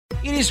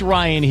It is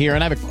Ryan here,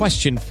 and I have a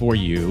question for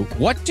you.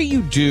 What do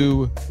you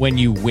do when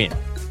you win?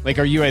 Like,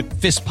 are you a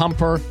fist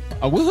pumper,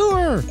 a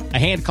woohooer, a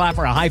hand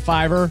clapper, a high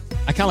fiver?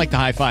 I kind of like the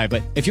high five,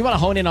 but if you want to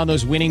hone in on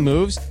those winning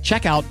moves,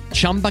 check out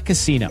Chumba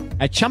Casino.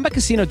 At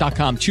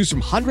ChumbaCasino.com, choose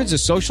from hundreds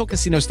of social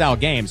casino-style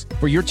games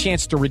for your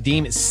chance to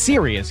redeem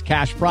serious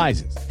cash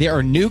prizes. There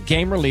are new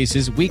game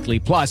releases weekly,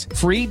 plus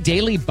free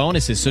daily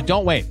bonuses. So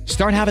don't wait.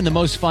 Start having the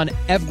most fun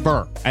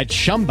ever at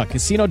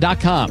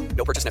ChumbaCasino.com.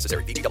 No purchase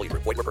necessary. VGW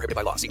Group. Void where prohibited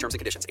by law. See terms and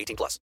conditions.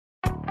 18+.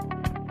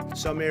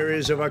 Some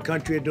areas of our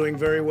country are doing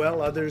very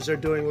well. Others are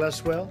doing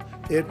less well.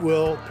 It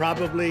will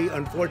probably,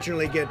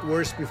 unfortunately, get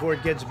worse before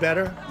it gets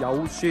better.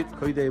 有說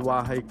佢哋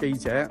話係記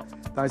者，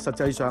但係實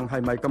際上係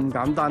咪咁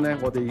簡單呢？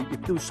我哋亦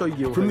都需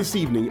要。From this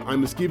evening, I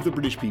must give the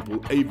British people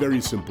a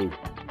very simple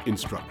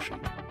instruction.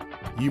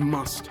 You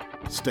must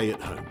stay at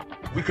home.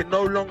 We can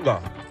no longer,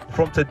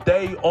 from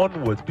today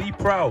onwards, be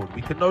proud.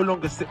 We can no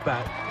longer sit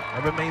back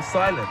and remain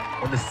silent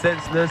on the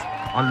senseless,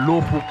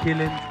 unlawful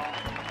killings,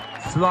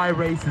 sly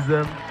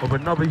racism of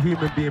another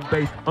human being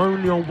based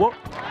only on what?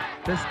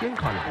 Their skin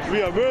colour.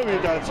 We are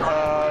worried that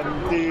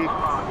the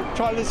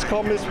Chinese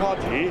Communist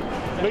Party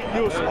make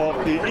use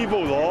of the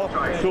evil law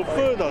to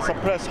further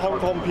suppress Hong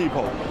Kong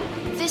people.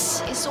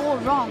 This is all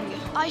wrong.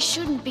 I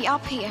shouldn't be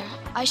up here.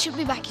 I should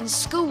be back in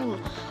school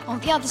on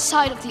the other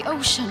side of the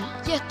ocean.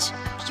 Yet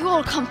you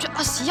all come to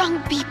us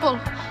young people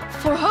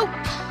for hope.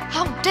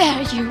 How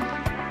dare you?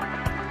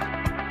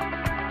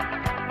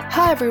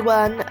 Hi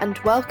everyone, and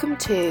welcome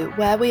to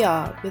Where We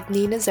Are with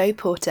Nina Zoe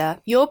Porter,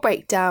 your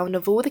breakdown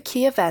of all the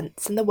key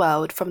events in the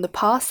world from the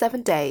past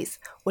 7 days,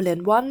 all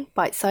in one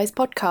bite-sized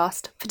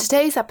podcast. For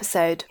today's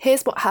episode,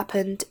 here's what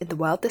happened in the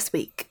world this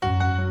week.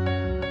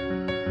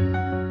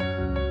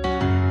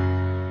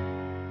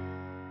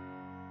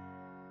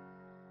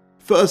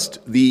 First,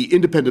 the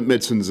Independent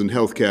Medicines and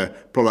Healthcare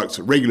Products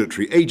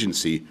Regulatory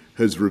Agency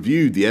has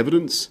reviewed the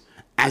evidence,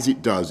 as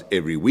it does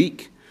every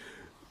week.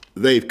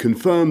 They've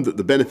confirmed that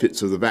the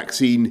benefits of the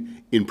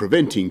vaccine in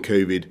preventing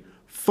COVID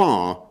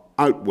far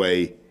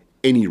outweigh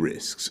any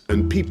risks,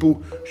 and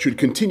people should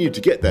continue to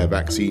get their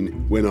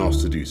vaccine when asked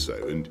to do so.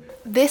 And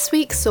this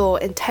week saw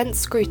intense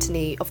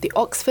scrutiny of the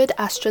Oxford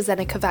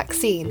AstraZeneca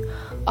vaccine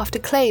after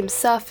claims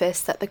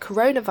surfaced that the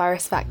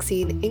coronavirus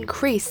vaccine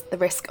increased the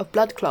risk of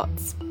blood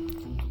clots.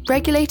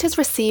 Regulators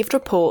received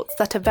reports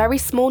that a very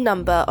small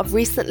number of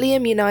recently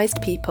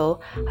immunised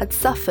people had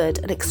suffered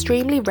an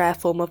extremely rare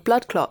form of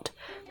blood clot,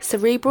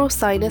 cerebral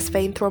sinus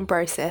vein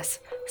thrombosis,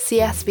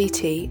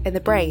 CSVT, in the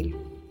brain.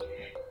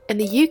 In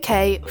the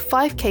UK,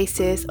 5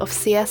 cases of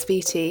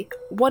CSVT,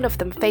 one of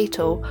them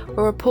fatal,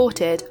 were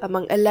reported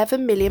among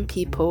 11 million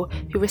people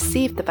who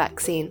received the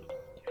vaccine.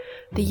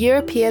 The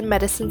European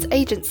Medicines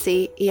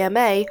Agency,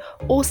 EMA,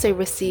 also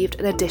received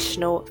an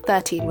additional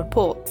 13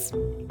 reports.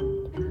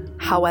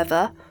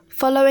 However,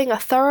 following a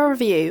thorough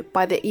review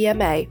by the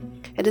EMA,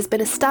 it has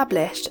been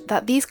established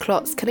that these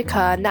clots can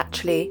occur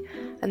naturally,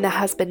 and there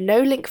has been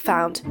no link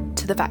found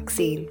to the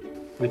vaccine.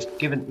 We've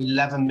given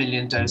 11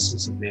 million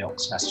doses of the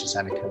Oxford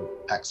AstraZeneca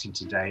vaccine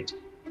to date,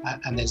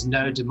 and there's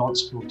no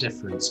demonstrable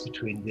difference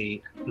between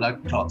the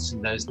blood clots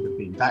in those that have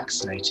been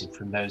vaccinated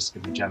from those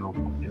in the general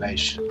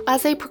population.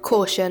 As a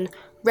precaution,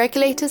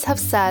 regulators have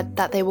said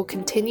that they will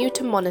continue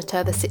to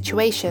monitor the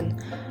situation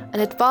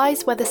and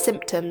advise whether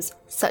symptoms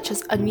such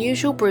as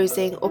unusual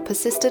bruising or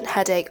persistent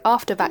headache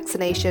after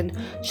vaccination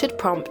should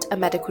prompt a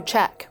medical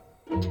check.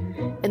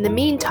 In the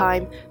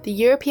meantime, the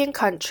European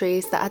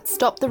countries that had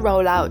stopped the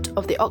rollout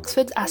of the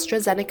Oxford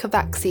AstraZeneca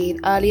vaccine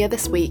earlier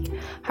this week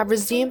have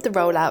resumed the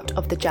rollout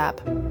of the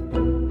jab.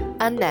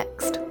 And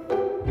next.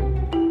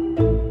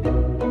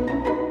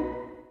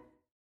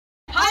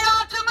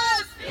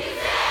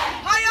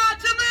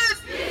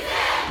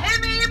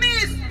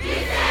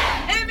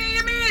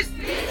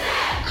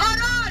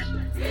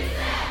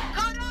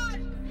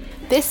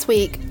 This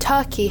week,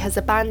 Turkey has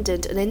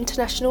abandoned an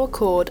international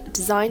accord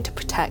designed to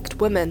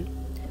protect women.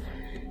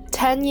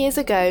 10 years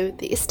ago,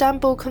 the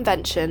Istanbul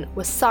Convention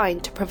was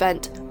signed to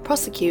prevent,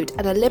 prosecute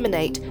and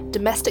eliminate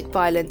domestic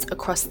violence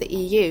across the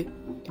EU.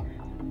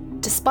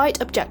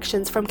 Despite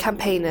objections from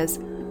campaigners,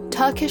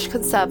 Turkish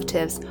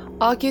conservatives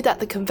argue that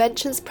the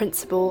Convention's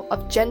principle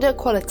of gender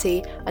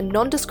equality and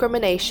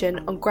non-discrimination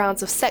on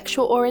grounds of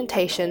sexual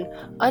orientation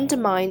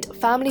undermined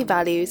family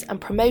values and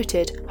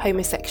promoted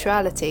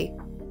homosexuality.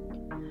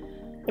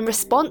 In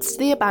response to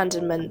the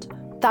abandonment,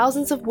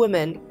 thousands of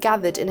women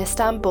gathered in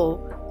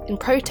Istanbul in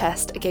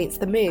protest against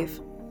the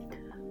move.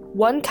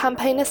 One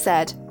campaigner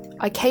said,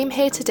 "I came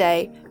here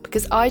today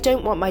because I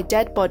don't want my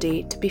dead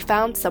body to be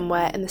found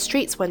somewhere in the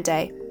streets one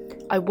day.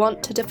 I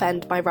want to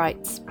defend my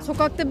rights."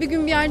 Sokakta bir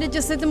gün bir yerde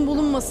cesedim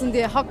bulunmasın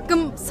diye,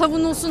 hakkım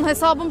savunulsun,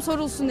 hesabım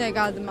sorulsun diye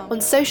geldim ben. On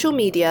social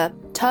media,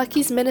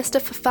 Turkey's Minister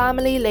for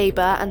Family,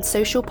 Labour and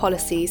Social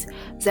Policies,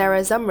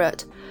 Zehra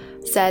Zumrut,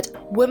 said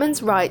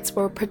women's rights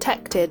were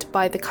protected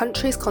by the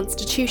country's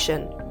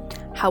constitution.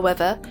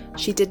 However,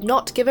 she did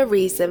not give a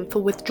reason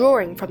for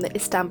withdrawing from the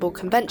Istanbul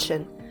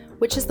Convention,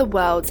 which is the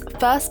world's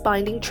first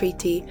binding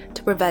treaty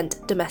to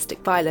prevent domestic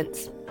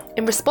violence.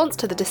 In response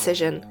to the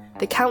decision,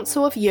 The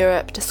Council of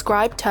Europe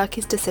described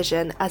Turkey's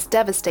decision as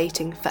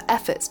devastating for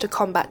efforts to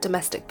combat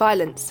domestic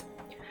violence.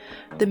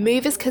 The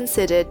move is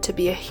considered to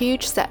be a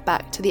huge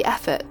setback to the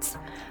efforts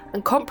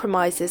and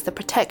compromises the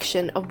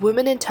protection of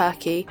women in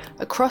Turkey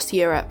across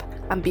Europe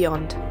and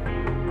beyond.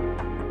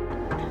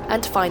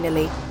 And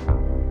finally,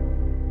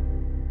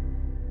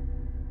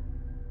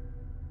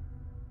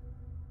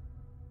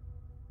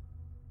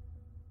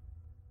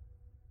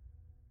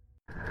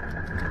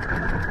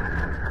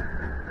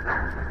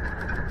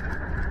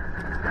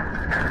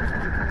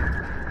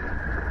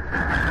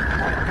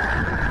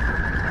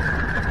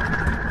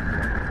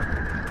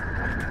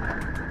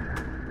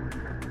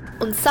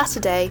 on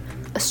Saturday,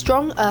 a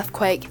strong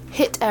earthquake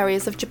hit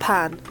areas of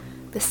Japan,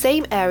 the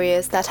same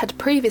areas that had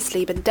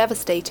previously been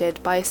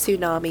devastated by a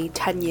tsunami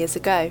 10 years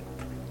ago.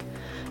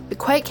 The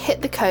quake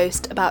hit the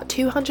coast about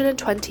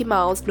 220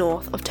 miles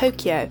north of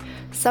Tokyo,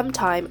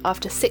 sometime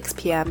after 6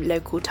 p.m.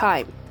 local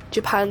time.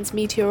 Japan's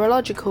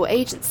meteorological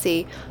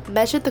agency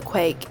measured the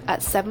quake at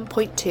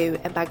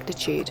 7.2 in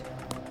magnitude.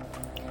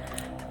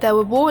 There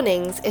were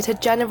warnings it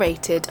had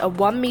generated a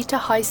 1-meter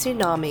high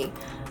tsunami,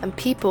 and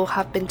people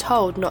have been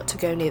told not to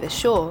go near the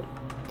shore.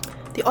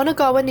 The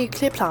Onagawa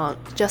nuclear plant,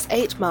 just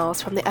 8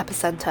 miles from the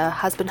epicenter,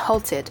 has been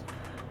halted,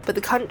 but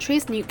the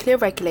country's nuclear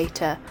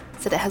regulator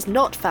said it has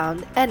not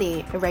found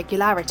any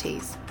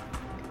irregularities.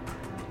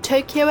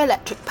 Tokyo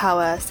Electric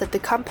Power said the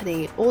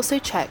company also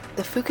checked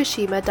the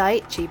Fukushima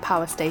Daiichi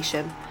power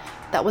station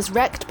that was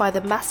wrecked by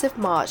the massive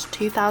March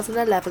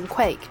 2011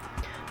 quake,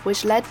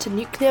 which led to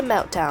nuclear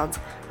meltdowns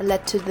and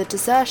led to the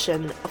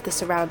desertion of the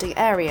surrounding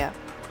area.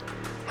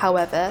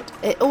 However,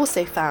 it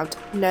also found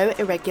no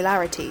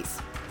irregularities.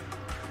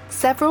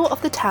 Several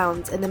of the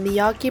towns in the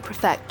Miyagi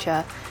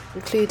prefecture,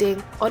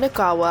 including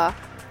Onagawa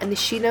and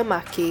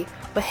Nishinomaki,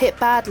 were hit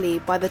badly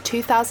by the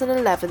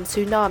 2011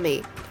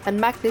 tsunami and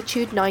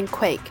magnitude 9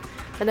 quake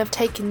and have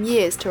taken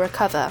years to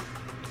recover.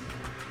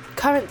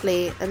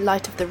 Currently, in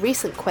light of the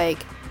recent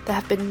quake, there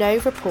have been no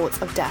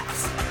reports of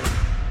deaths.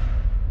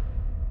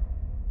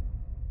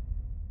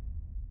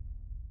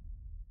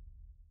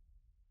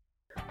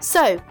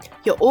 So,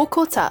 you're all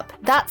caught up.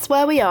 That's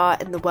where we are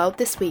in the world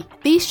this week.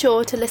 Be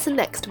sure to listen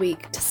next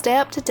week to stay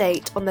up to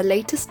date on the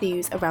latest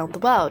news around the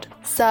world.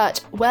 Search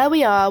Where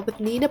We Are with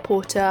Nina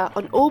Porter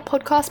on all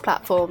podcast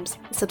platforms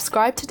and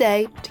subscribe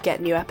today to get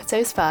new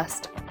episodes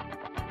first.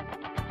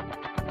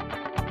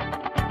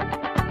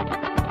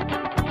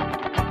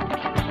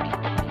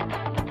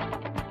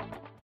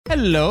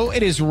 Hello,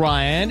 it is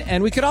Ryan,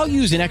 and we could all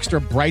use an extra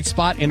bright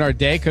spot in our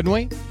day, couldn't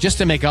we? Just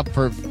to make up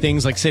for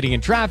things like sitting in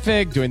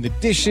traffic, doing the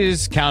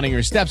dishes, counting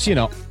your steps, you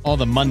know, all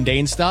the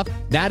mundane stuff.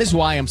 That is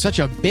why I'm such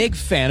a big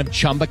fan of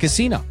Chumba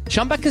Casino.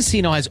 Chumba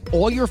Casino has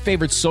all your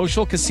favorite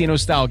social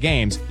casino-style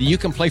games that you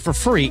can play for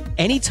free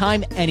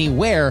anytime,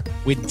 anywhere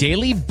with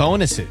daily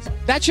bonuses.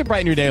 That should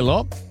brighten your day a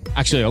little.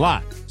 Actually, a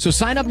lot. So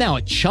sign up now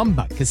at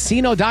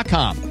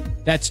ChumbaCasino.com.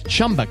 That's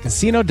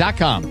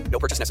ChumbaCasino.com. No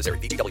purchase necessary.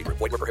 VGW Group.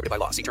 Void where prohibited by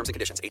law. See terms and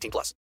conditions. 18+.